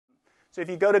So if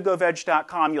you go to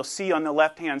goveg.com, you'll see on the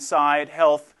left-hand side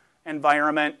health,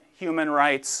 environment, human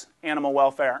rights, animal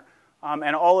welfare.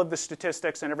 And all of the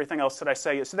statistics and everything else that I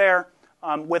say is there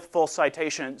with full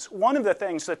citations. One of the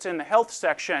things that's in the health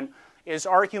section is,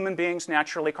 are human beings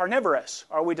naturally carnivorous?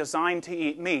 Are we designed to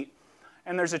eat meat?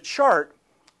 And there's a chart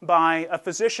by a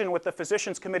physician with the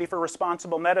Physicians Committee for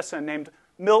Responsible Medicine named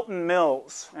Milton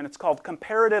Mills, and it's called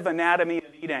Comparative Anatomy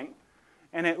of Eating.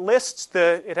 And it lists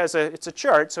it's a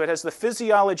chart, so it has the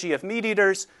physiology of meat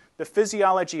eaters, the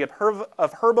physiology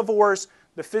of herbivores,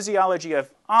 the physiology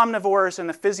of omnivores, and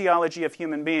the physiology of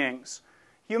human beings.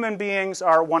 Human beings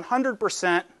are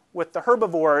 100% with the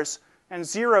herbivores and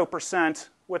 0%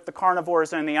 with the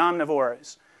carnivores and the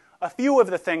omnivores. A few of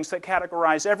the things that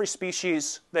categorize every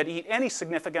species that eat any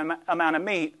significant amount of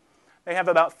meat, they have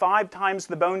about 5 times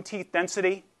the bone teeth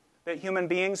density that human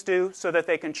beings do so that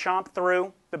they can chomp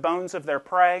through the bones of their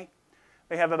prey.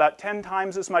 They have about 10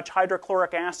 times as much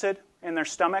hydrochloric acid in their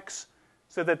stomachs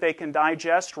so that they can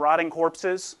digest rotting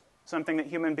corpses, something that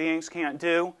human beings can't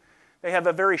do. They have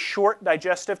a very short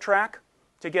digestive tract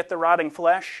to get the rotting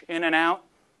flesh in and out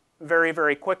very,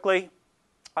 very quickly.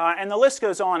 And the list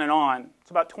goes on and on.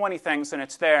 It's about 20 things and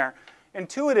it's there.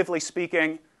 Intuitively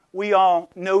speaking, we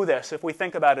all know this if we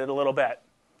think about it a little bit.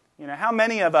 You know, how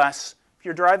many of us, if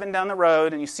you're driving down the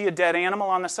road and you see a dead animal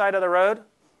on the side of the road,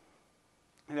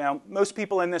 you know, most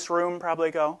people in this room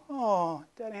probably go, oh,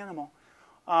 dead animal.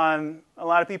 A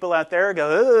lot of people out there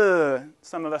go, ugh.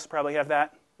 Some of us probably have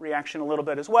that reaction a little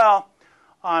bit as well.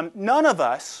 None of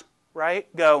us, right,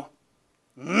 go,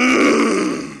 you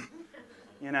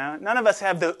know, none of us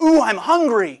have the, ooh, I'm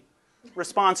hungry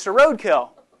response to roadkill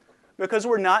because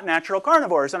we're not natural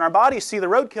carnivores. And our bodies see the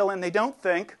roadkill and they don't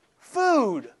think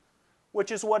food,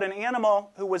 which is what an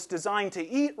animal who was designed to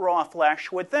eat raw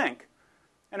flesh would think.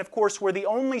 And of course, we're the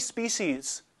only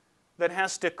species that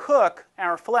has to cook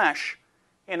our flesh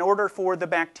in order for the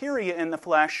bacteria in the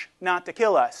flesh not to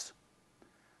kill us.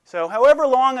 So however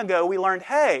long ago we learned,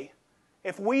 hey,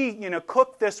 if we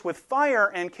cook this with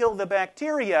fire and kill the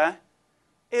bacteria,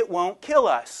 it won't kill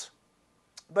us.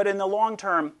 But in the long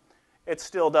term, it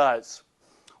still does.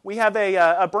 We have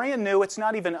a brand new, it's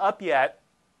not even up yet,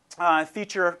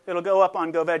 feature. It'll go up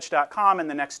on goveg.com in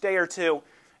the next day or two.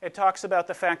 It talks about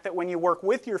the fact that when you work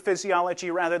with your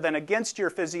physiology rather than against your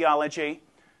physiology,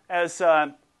 as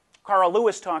Carl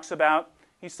Lewis talks about,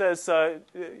 he says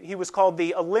he was called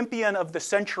the Olympian of the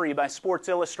Century by Sports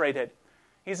Illustrated.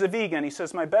 He's a vegan. He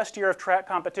says, my best year of track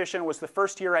competition was the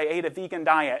first year I ate a vegan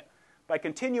diet. By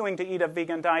continuing to eat a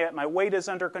vegan diet, my weight is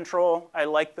under control. I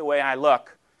like the way I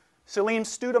look. Celine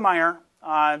Studemeyer,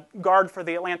 guard for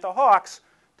the Atlanta Hawks,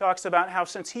 talks about how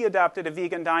since he adopted a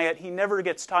vegan diet, he never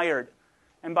gets tired.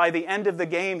 And by the end of the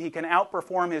game, he can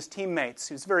outperform his teammates.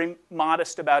 He's very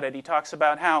modest about it. He talks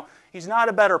about how he's not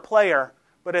a better player,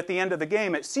 but at the end of the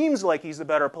game, it seems like he's a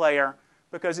better player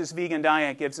because his vegan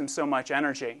diet gives him so much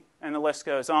energy. And the list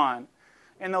goes on.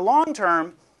 In the long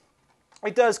term,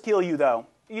 it does kill you, though.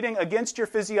 Eating against your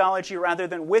physiology rather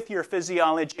than with your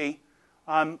physiology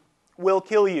will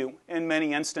kill you in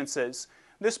many instances.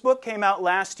 This book came out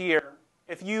last year.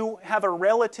 If you have a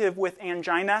relative with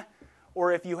angina,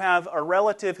 or if you have a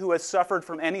relative who has suffered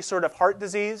from any sort of heart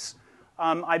disease,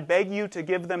 I beg you to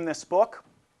give them this book.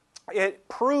 It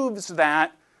proves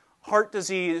that heart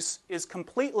disease is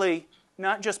completely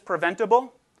not just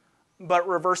preventable, but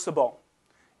reversible.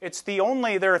 It's the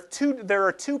only, there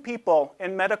are two people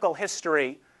in medical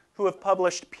history who have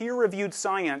published peer-reviewed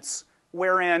science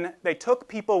wherein they took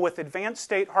people with advanced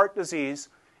state heart disease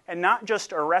and not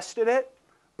just arrested it,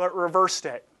 but reversed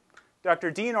it. Dr.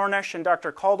 Dean Ornish and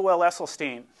Dr. Caldwell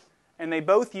Esselstyn. And they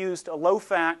both used a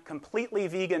low-fat, completely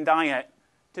vegan diet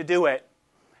to do it.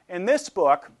 In this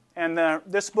book, and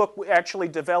this book actually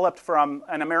developed from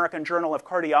an American Journal of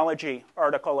Cardiology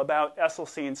article about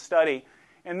Esselstyn's study.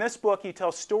 In this book, he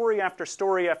tells story after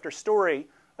story after story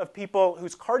of people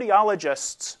whose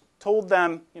cardiologists told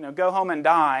them, go home and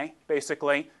die,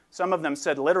 basically. Some of them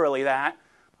said literally that,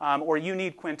 or you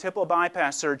need quintuple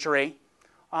bypass surgery.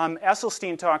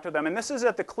 Esselstyn talked to them, and this is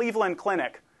at the Cleveland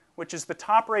Clinic, which is the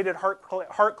top-rated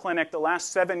heart clinic the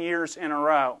last 7 years in a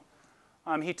row.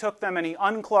 He took them and he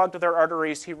unclogged their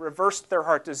arteries. He reversed their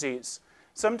heart disease.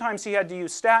 Sometimes he had to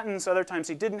use statins. Other times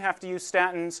he didn't have to use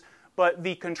statins. But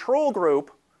the control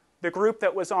group, the group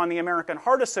that was on the American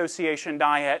Heart Association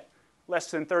diet, less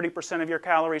than 30% of your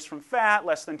calories from fat,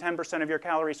 less than 10% of your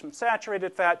calories from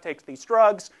saturated fat, take these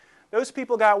drugs, those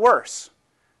people got worse.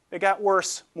 They got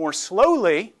worse more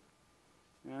slowly.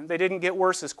 They didn't get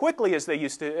worse as quickly as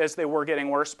they were getting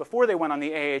worse before they went on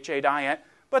the AHA diet,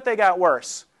 but they got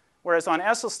worse. Whereas on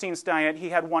Esselstyn's diet, he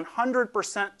had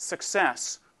 100%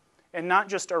 success in not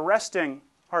just arresting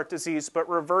heart disease, but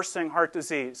reversing heart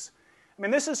disease. I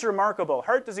mean, this is remarkable.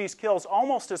 Heart disease kills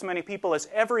almost as many people as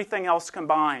everything else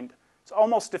combined. It's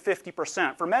almost to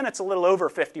 50%. For men, it's a little over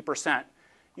 50%.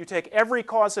 You take every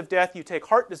cause of death, you take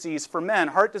heart disease. For men,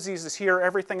 heart disease is here,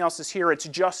 everything else is here, it's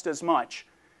just as much.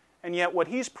 And yet what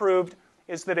he's proved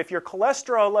is that if your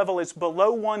cholesterol level is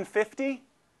below 150,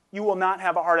 you will not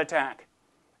have a heart attack.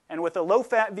 And with a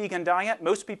low-fat vegan diet,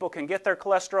 most people can get their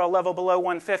cholesterol level below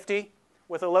 150.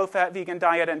 With a low-fat vegan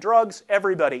diet and drugs,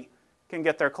 everybody can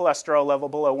get their cholesterol level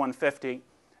below 150.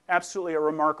 Absolutely a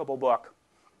remarkable book.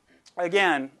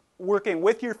 Again, working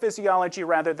with your physiology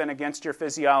rather than against your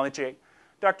physiology.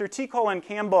 Dr. T. Colin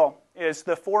Campbell is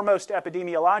the foremost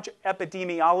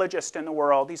epidemiologist in the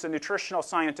world. He's a nutritional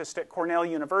scientist at Cornell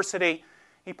University.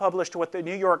 He published what the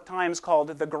New York Times called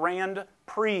the Grand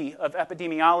Prix of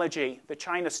Epidemiology, the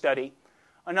China study.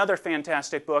 Another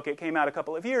fantastic book. It came out a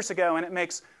couple of years ago, and it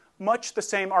makes much the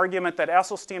same argument that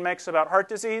Esselstyn makes about heart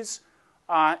disease.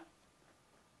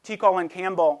 T. Colin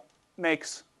Campbell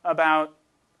makes about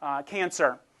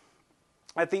cancer.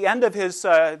 At the end of his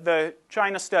the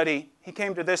China study, he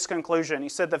came to this conclusion. He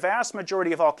said, the vast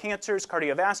majority of all cancers,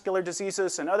 cardiovascular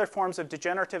diseases, and other forms of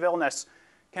degenerative illness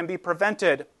can be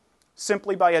prevented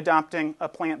simply by adopting a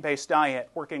plant-based diet,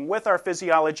 working with our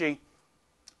physiology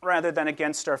rather than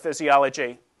against our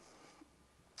physiology.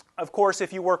 Of course,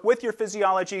 if you work with your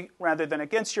physiology rather than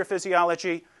against your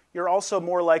physiology, you're also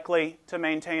more likely to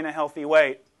maintain a healthy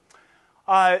weight.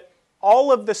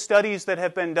 All of the studies that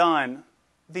have been done,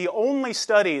 the only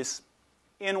studies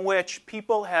in which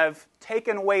people have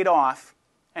taken weight off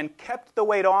and kept the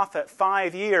weight off at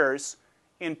 5 years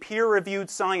in peer-reviewed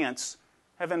science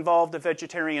have involved a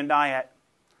vegetarian diet.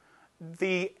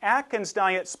 The Atkins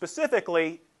diet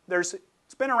specifically,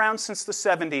 it's been around since the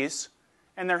 70s,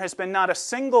 and there has been not a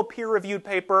single peer-reviewed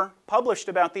paper published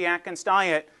about the Atkins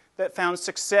diet that found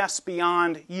success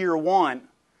beyond year 1.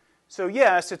 So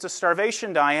yes, it's a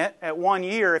starvation diet. At 1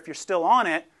 year, if you're still on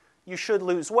it, you should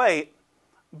lose weight.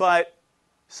 But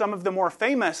some of the more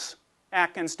famous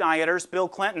Atkins dieters, Bill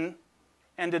Clinton,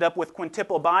 ended up with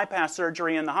quintuple bypass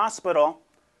surgery in the hospital,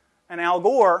 and Al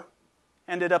Gore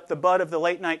ended up the butt of the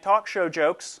late-night talk show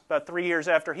jokes about 3 years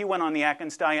after he went on the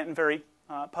Atkins diet and very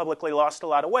publicly lost a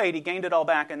lot of weight. He gained it all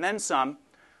back and then some.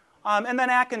 And then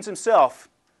Atkins himself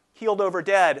keeled over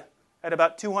dead at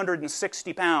about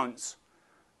 260 pounds.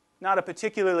 Not a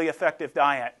particularly effective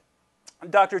diet.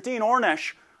 Dr. Dean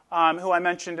Ornish, who I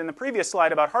mentioned in the previous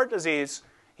slide about heart disease,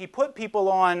 he put people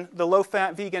on the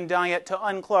low-fat vegan diet to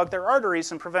unclog their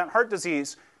arteries and prevent heart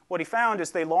disease. What he found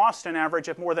is they lost an average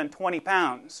of more than 20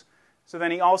 pounds. So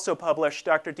then he also published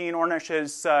Dr. Dean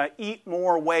Ornish's Eat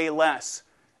More, Weigh Less,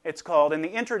 it's called. And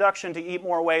the introduction to Eat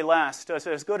More, Weigh Less does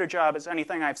as good a job as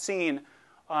anything I've seen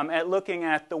at looking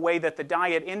at the way that the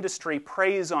diet industry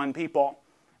preys on people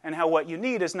and how what you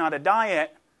need is not a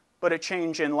diet, but a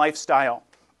change in lifestyle.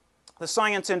 The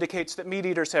science indicates that meat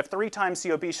eaters have 3 times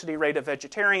the obesity rate of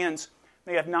vegetarians.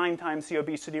 They have 9 times the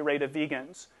obesity rate of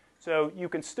vegans. So you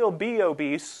can still be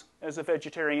obese as a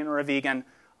vegetarian or a vegan,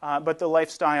 but the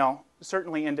lifestyle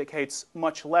certainly indicates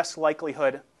much less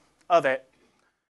likelihood of it.